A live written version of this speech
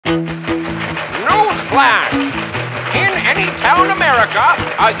flash. In Anytown, America,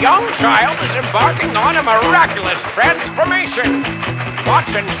 a young child is embarking on a miraculous transformation.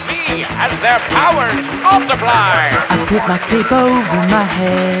 Watch and see as their powers multiply. I put my cape over my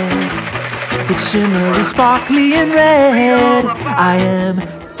head. It's shimmery, sparkly, and red. I am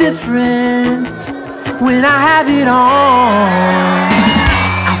different when I have it on.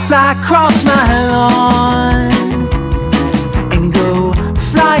 I fly across my lawn and go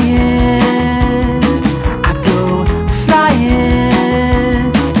flying. I go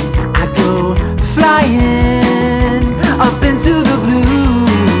flying. I go flying up into the blue.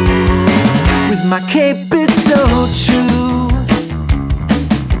 With my cape, it's so true.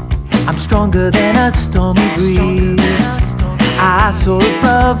 I'm stronger than a stormy breeze. I soar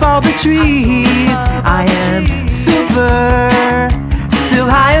above all the trees. I am super. Still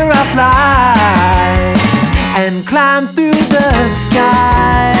higher I fly and climb through the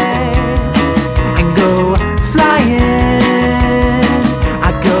sky and go flying.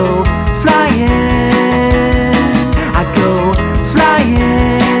 I go flying. I go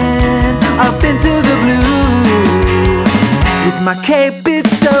flying up into the blue. With my cape,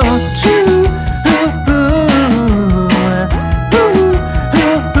 it's so true.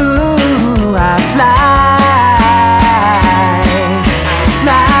 I fly.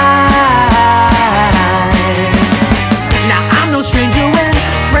 Now I'm no stranger when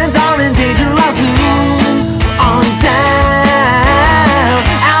friends are in danger. I'll zoom on down.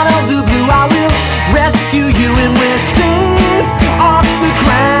 Out of the blue I will rescue you, and we're safe off the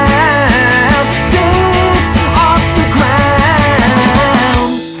ground. Safe off the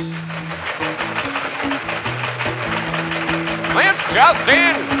ground. It's just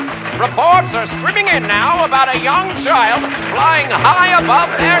in. Reports are streaming in now about a young child flying high above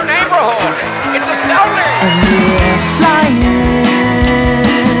their neighborhood. It's astounding. And we're flying,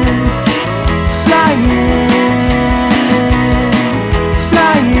 flying,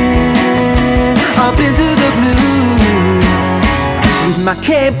 flying up into the blue. With my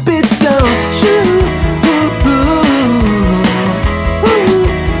cape, it's so true.